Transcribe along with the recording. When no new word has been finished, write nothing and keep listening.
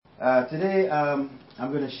Today, I'm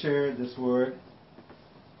going to share this word,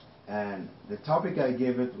 and the topic I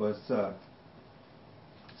gave it was, so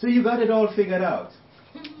you got it all figured out.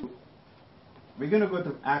 We're going to go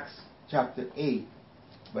to Acts chapter 8,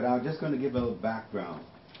 but I'm just going to give a little background.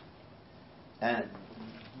 And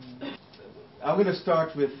I'm going to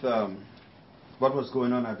start with what was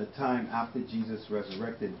going on at the time after Jesus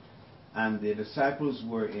resurrected, and the disciples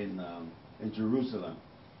were in Jerusalem.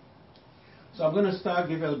 So I'm going to start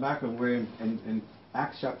giving a little background where in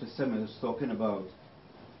Acts chapter 7 it's talking about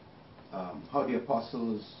how the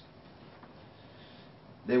apostles,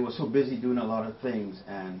 they were so busy doing a lot of things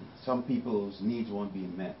and some people's needs weren't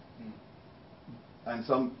being met. And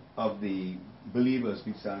some of the believers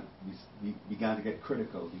began to get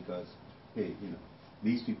critical because, hey,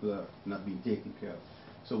 these people are not being taken care of.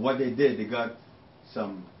 So what they did, they got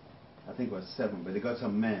some, I think it was 7, but they got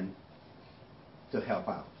some men to help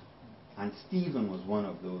out. And Stephen was one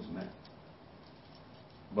of those men.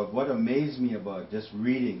 But what amazed me about just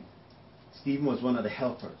reading, Stephen was one of the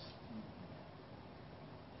helpers.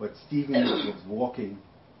 But Stephen was walking,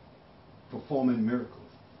 performing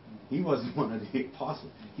miracles. He wasn't one of the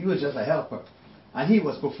apostles. He was just a helper. And he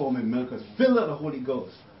was performing miracles, filled with the Holy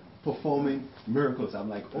Ghost, performing miracles. I'm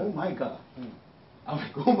like, oh my God. I'm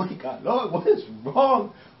like, oh my God, Lord, what is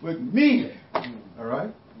wrong with me? All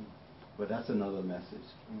right? But that's another message.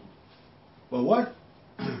 But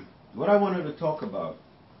what I wanted to talk about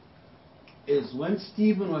is when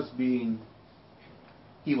Stephen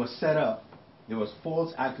he was set up, there was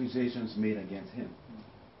false accusations made against him.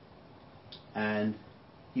 And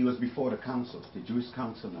he was before the council, the Jewish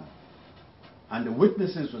council now. And the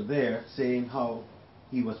witnesses were there saying how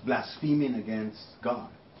he was blaspheming against God.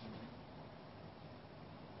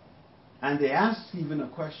 And they asked Stephen a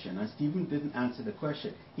question, and Stephen didn't answer the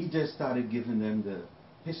question. He just started giving them the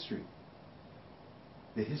history.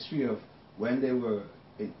 The history of when they were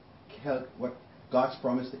in what God's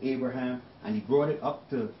promise to Abraham, and he brought it up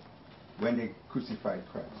to when they crucified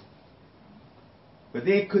Christ. But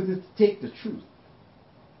they couldn't take the truth.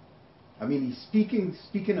 I mean, he's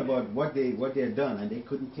speaking about what they had done, and they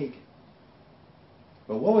couldn't take it.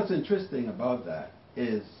 But what was interesting about that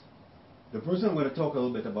is the person I'm going to talk a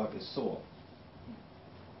little bit about is Saul.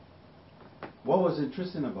 What was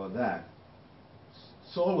interesting about that?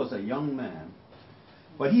 Saul was a young man.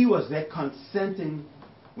 But he was there consenting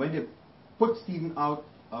when they put Stephen out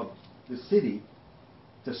of the city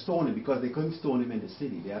to stone him, because they couldn't stone him in the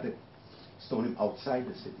city. They had to stone him outside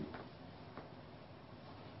the city.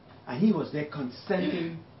 And he was there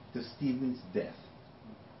consenting to Stephen's death.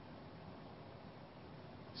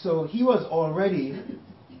 So he was already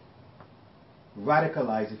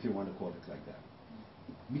radicalized, if you want to call it like that.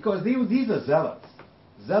 Because these are zealots.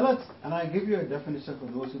 Zealots, and I give you a definition for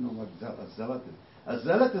those who know what a zealot is. A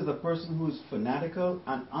zealot is a person who is fanatical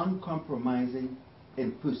and uncompromising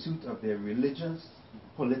in pursuit of their religious,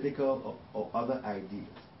 political, or other ideas.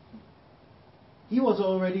 He was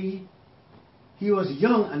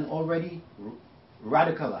young and already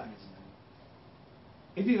radicalized.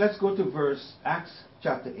 Let's go to Acts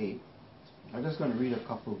chapter 8. I'm just going to read a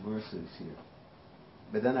couple verses here.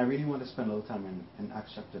 But then I really want to spend a little time in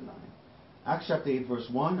Acts chapter 9. Acts chapter 8 verse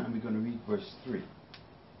 1, and we're going to read verse 3.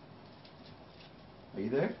 Are you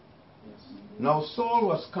there? Yes. Now Saul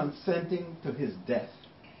was consenting to his death.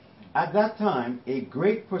 At that time, a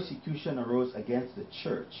great persecution arose against the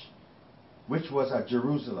church, which was at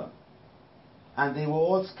Jerusalem. And they were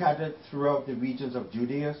all scattered throughout the regions of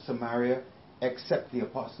Judea, Samaria, except the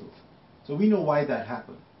apostles. So we know why that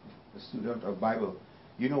happened. The student of Bible,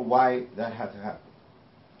 you know why that had to happen.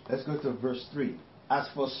 Let's go to verse 3. As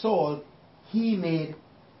for Saul, he made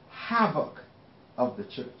havoc of the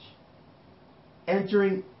church,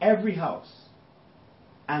 entering every house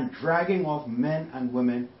and dragging off men and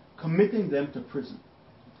women, committing them to prison.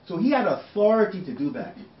 So he had authority to do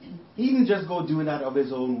that. He didn't just go doing that of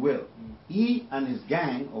his own will. He and his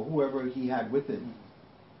gang, or whoever he had with him,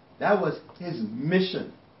 that was his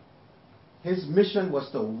mission. His mission was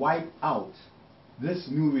to wipe out this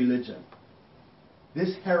new religion,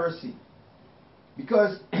 this heresy.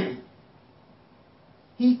 Because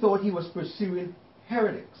he thought he was pursuing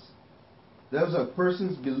heretics. Those are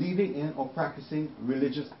persons believing in or practicing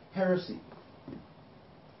religious heresy.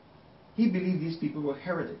 He believed these people were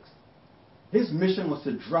heretics. His mission was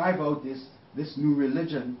to drive out this new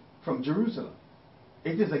religion from Jerusalem.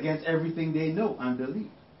 It is against everything they know and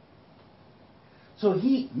believe. So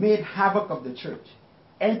he made havoc of the church,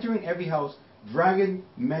 entering every house, dragging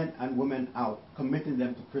men and women out, committing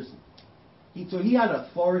them to prison. So he had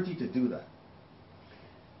authority to do that.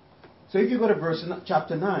 So if you go to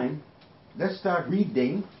chapter 9, Let's start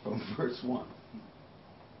reading from verse 1.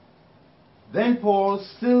 Then Paul,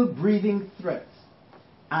 still breathing threats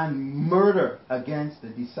and murder against the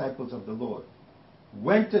disciples of the Lord,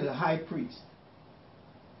 went to the high priest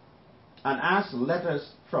and asked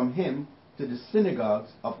letters from him to the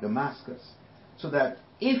synagogues of Damascus, so that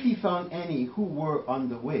if he found any who were on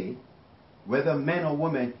the way, whether men or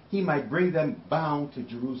women, he might bring them bound to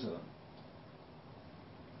Jerusalem.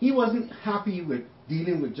 He wasn't happy with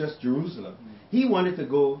dealing with just Jerusalem. He wanted to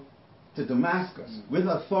go to Damascus with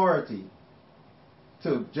authority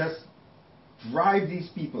to just drive these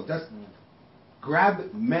people, just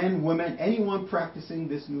grab men, women, anyone practicing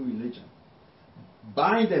this new religion,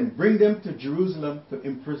 bind them, bring them to Jerusalem to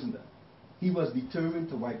imprison them. He was determined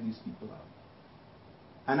to wipe these people out.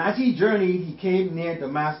 And as he journeyed, he came near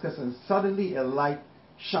Damascus, and suddenly a light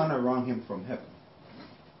shone around him from heaven.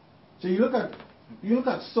 So you look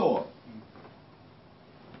at Saul.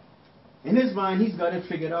 In his mind, he's got it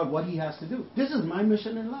figured out what he has to do. This is my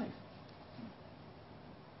mission in life.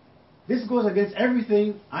 This goes against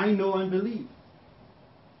everything I know and believe.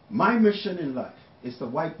 My mission in life is to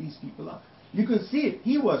wipe these people out. You can see it.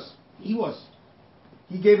 He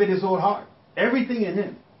gave it his whole heart. Everything in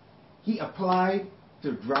him. He applied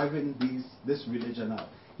to driving this religion out.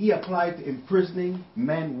 He applied to imprisoning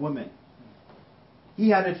men, women. He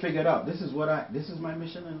had it figured out. This is my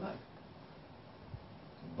mission in life.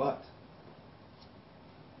 But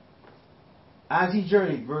as he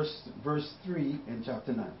journeyed, verse 3 in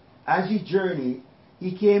chapter 9. As he journeyed,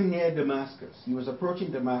 he came near Damascus. He was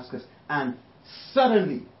approaching Damascus, and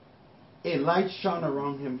suddenly a light shone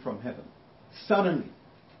around him from heaven. Suddenly.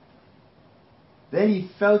 Then he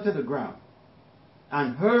fell to the ground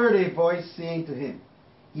and heard a voice saying to him.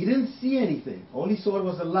 He didn't see anything. All he saw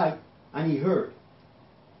was a light, and he heard,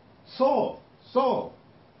 Saul, Saul,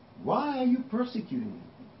 why are you persecuting me?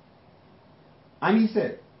 And he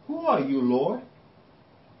said, who are you, Lord?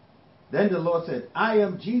 Then the Lord said, I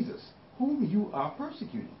am Jesus, whom you are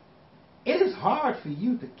persecuting. It is hard for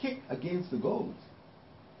you to kick against the goads.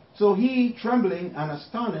 So he, trembling and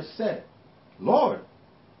astonished, said, Lord,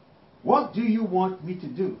 what do you want me to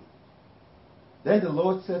do? Then the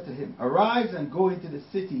Lord said to him, arise and go into the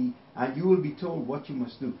city, and you will be told what you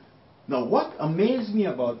must do. Now, what amazed me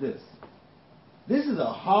about this is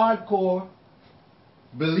a hardcore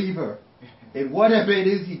believer in whatever it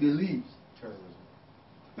is he believes.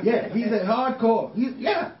 Yeah, he's a hardcore.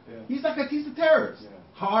 He's like he's a terrorist. Yeah.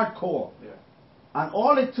 Hardcore. Yeah. And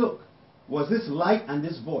all it took was this light and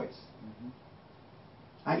this voice. Mm-hmm.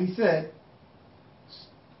 And he said,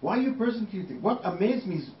 why are you persecuting? What amazed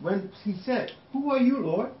me is when he said, who are you,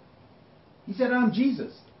 Lord? He said, I'm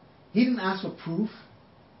Jesus. He didn't ask for proof.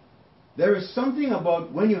 There is something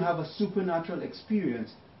about when you have a supernatural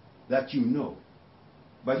experience that you know.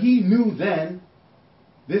 But he knew then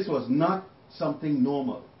this was not something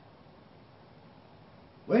normal.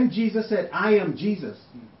 When Jesus said, I am Jesus,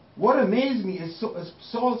 what amazed me is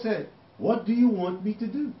Saul said, what do you want me to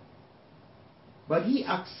do? But he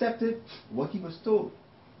accepted what he was told.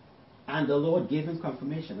 And the Lord gave him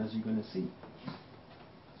confirmation, as you're going to see.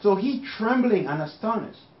 So he, trembling and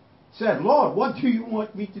astonished, said, Lord, what do you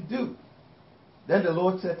want me to do? Then the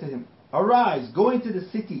Lord said to him, arise, go into the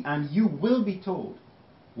city, and you will be told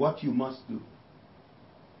what you must do.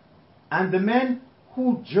 And the men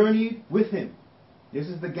who journeyed with him, this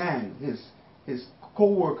is the gang, his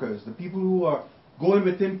co-workers, the people who are going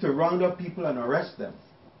with him to round up people and arrest them.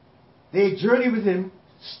 They journeyed with him,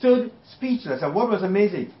 stood speechless. And what was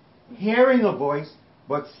amazing, hearing a voice,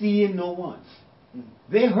 but seeing no one.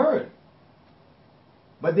 They heard,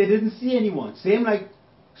 but they didn't see anyone. Same like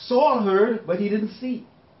Saul heard, but he didn't see.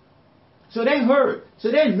 So they heard.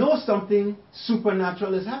 So they know something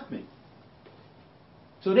supernatural is happening.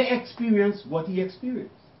 So they experienced what he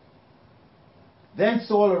experienced. Then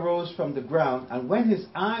Saul arose from the ground, and when his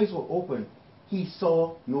eyes were opened, he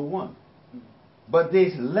saw no one. But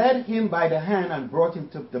they led him by the hand and brought him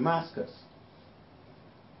to Damascus.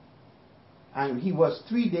 And he was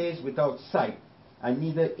 3 days without sight, and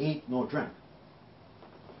neither ate nor drank.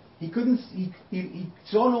 He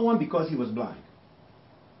saw no one because he was blind.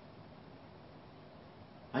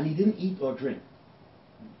 And he didn't eat or drink.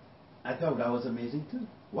 I thought that was amazing too.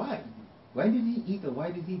 Why? Why did he eat or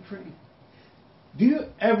why did he drink? Do you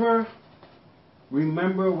ever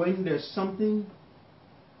remember when there's something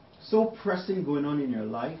so pressing going on in your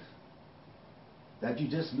life that you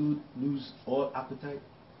just lose all appetite?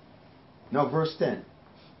 Now verse 10.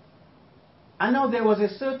 And now there was a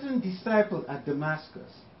certain disciple at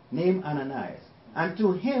Damascus named Ananias. And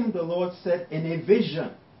to him the Lord said in a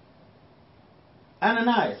vision,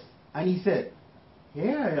 Ananias. And he said,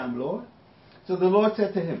 here I am, Lord. So the Lord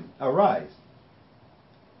said to him, Arise,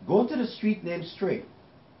 go to the street named Straight.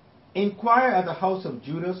 Inquire at the house of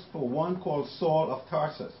Judas for one called Saul of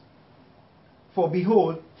Tarsus. For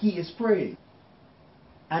behold, he is praying.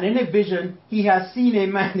 And in a vision he has seen a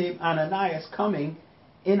man named Ananias coming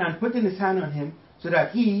in and putting his hand on him so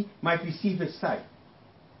that he might receive his sight.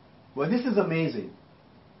 Well, this is amazing.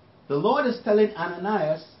 The Lord is telling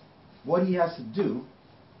Ananias what he has to do.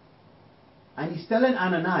 And he's telling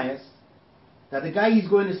Ananias that the guy he's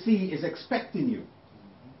going to see is expecting you.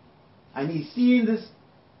 And he's seeing this,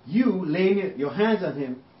 you laying your hands on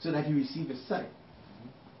him so that he receive his sight.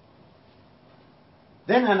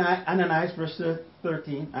 Then Ananias, verse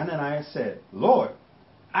 13, Ananias said, Lord,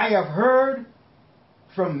 I have heard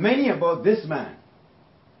from many about this man,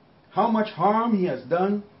 how much harm he has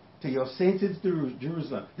done to your saints in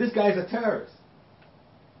Jerusalem. This guy's a terrorist.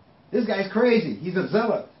 This guy's crazy. He's a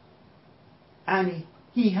zealot. And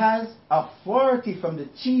he has authority from the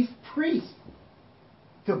chief priest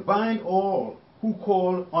to bind all who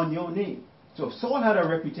call on your name. So Saul had a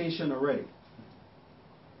reputation already.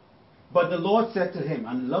 But the Lord said to him,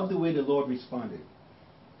 and I love the way the Lord responded,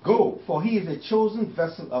 Go, for he is a chosen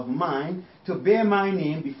vessel of mine to bear my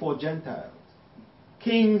name before Gentiles,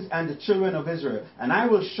 kings, and the children of Israel. And I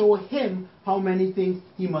will show him how many things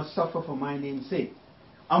he must suffer for my name's sake.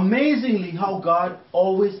 Amazingly, how God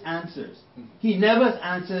always answers. He never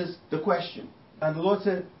answers the question. And the Lord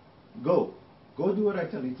said, Go. Go do what I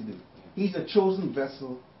tell you to do. He's a chosen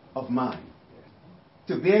vessel of mine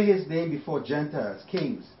to bear his name before Gentiles,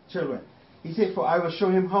 kings, children. He said, For I will show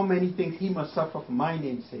him how many things he must suffer for my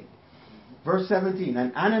name's sake. Verse 17,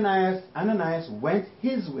 And Ananias went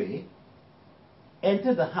his way,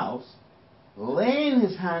 entered the house, laying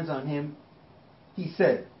his hands on him, he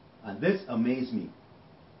said, and this amazed me,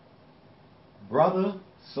 Brother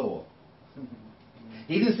Saul.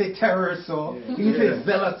 He didn't say terrorist Saul. He didn't say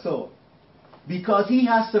zealot Saul. Because he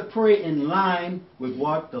has to pray in line with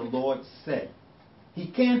what the Lord said. He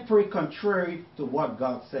can't pray contrary to what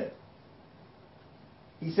God said.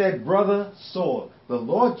 He said, Brother Saul, the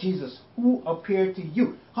Lord Jesus, who appeared to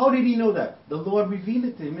you. How did he know that? The Lord revealed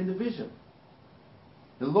it to him in the vision.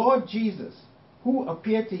 The Lord Jesus, who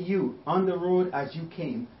appeared to you on the road as you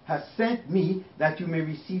came, has sent me that you may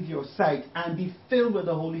receive your sight and be filled with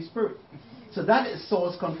the Holy Spirit. So that is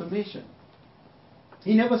Saul's confirmation.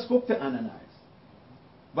 He never spoke to Ananias.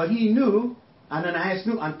 But he knew, Ananias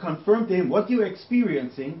knew and confirmed to him what you are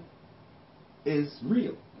experiencing is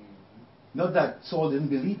real. Not that Saul didn't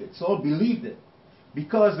believe it. Saul believed it.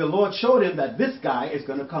 Because the Lord showed him that this guy is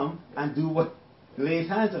going to come and do what? Lay his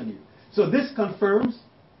hands on you. So this confirms,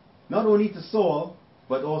 not only to Saul,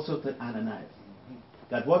 but also to Ananias,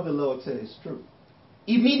 that what the Lord said is true.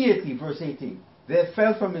 Immediately, verse 18, there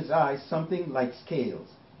fell from his eyes something like scales,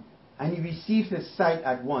 and he received his sight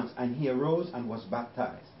at once, and he arose and was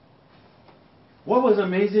baptized. What was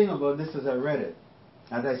amazing about this as I read it,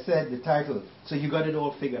 as I said, the title, so you got it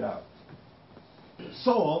all figured out.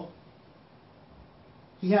 Saul,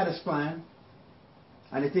 he had his plan,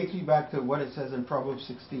 and it takes me back to what it says in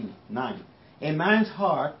Proverbs 16:9. A man's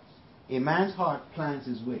heart plans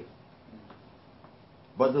his way,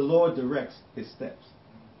 but the Lord directs his steps.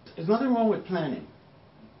 There's nothing wrong with planning.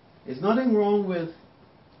 There's nothing wrong with,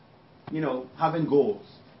 having goals.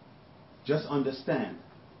 Just understand.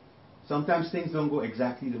 Sometimes things don't go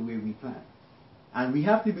exactly the way we plan. And we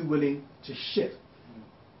have to be willing to shift.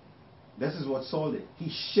 This is what Saul did.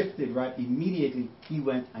 He shifted right immediately. He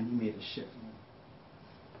went and he made a shift.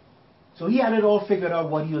 So he had it all figured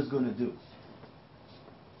out what he was going to do.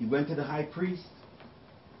 He went to the high priest.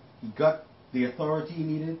 He got the authority he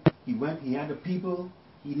needed. He went, he had the people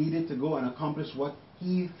he needed to go and accomplish what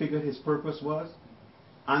he figured his purpose was.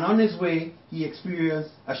 And on his way, he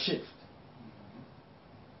experienced a shift.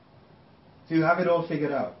 So you have it all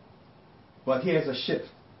figured out. But here's a shift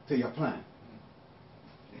to your plan.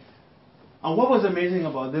 And what was amazing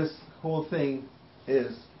about this whole thing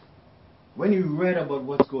is when you read about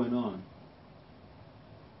what's going on,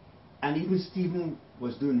 and even Stephen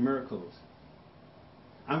was doing miracles.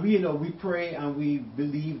 And we pray and we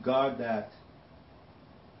believe God that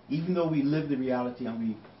even though we live the reality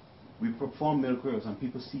and we perform miracles and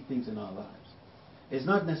people see things in our lives, it's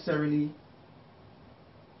not necessarily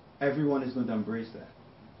everyone is going to embrace that.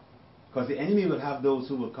 Because the enemy will have those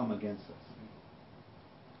who will come against us.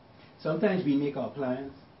 Sometimes we make our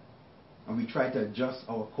plans and we try to adjust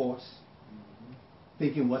our course,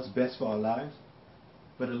 thinking what's best for our lives.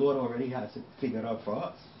 But the Lord already has it figured out for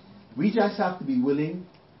us. We just have to be willing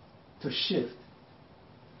to shift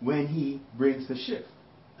when He brings the shift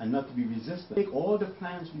and not to be resistant. Make all the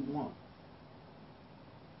plans we want.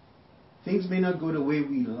 Things may not go the way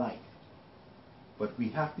we like, but we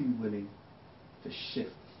have to be willing to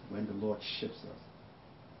shift when the Lord shifts us.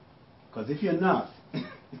 Because if you're not,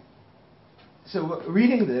 so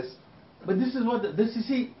reading this, but this is what, you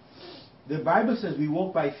see, the Bible says we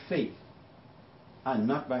walk by faith and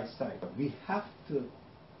not by sight. We have to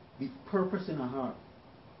be purpose in our heart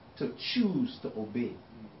to choose to obey.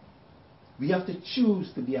 We have to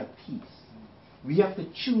choose to be at peace. We have to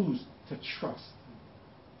choose to trust.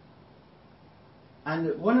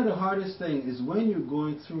 And one of the hardest things is when you're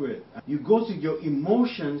going through it, you go through your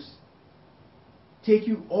emotions, take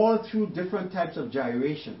you all through different types of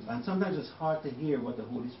gyrations. And sometimes it's hard to hear what the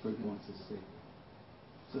Holy Spirit wants to say.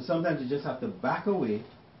 So sometimes you just have to back away.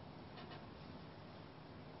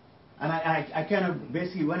 And I kind of,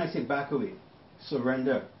 basically, when I say back away,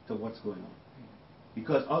 surrender to what's going on.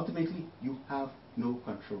 Because ultimately, you have no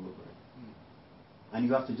control over it. And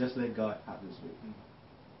you have to just let God have His way.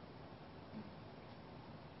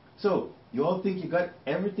 So, you all think you got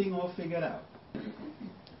everything all figured out.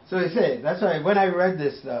 So they say, that's why when I read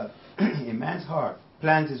this, a man's heart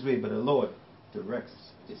plans his way, but the Lord directs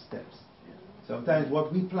his steps. Sometimes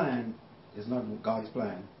what we plan is not God's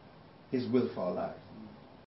plan, His will for our lives.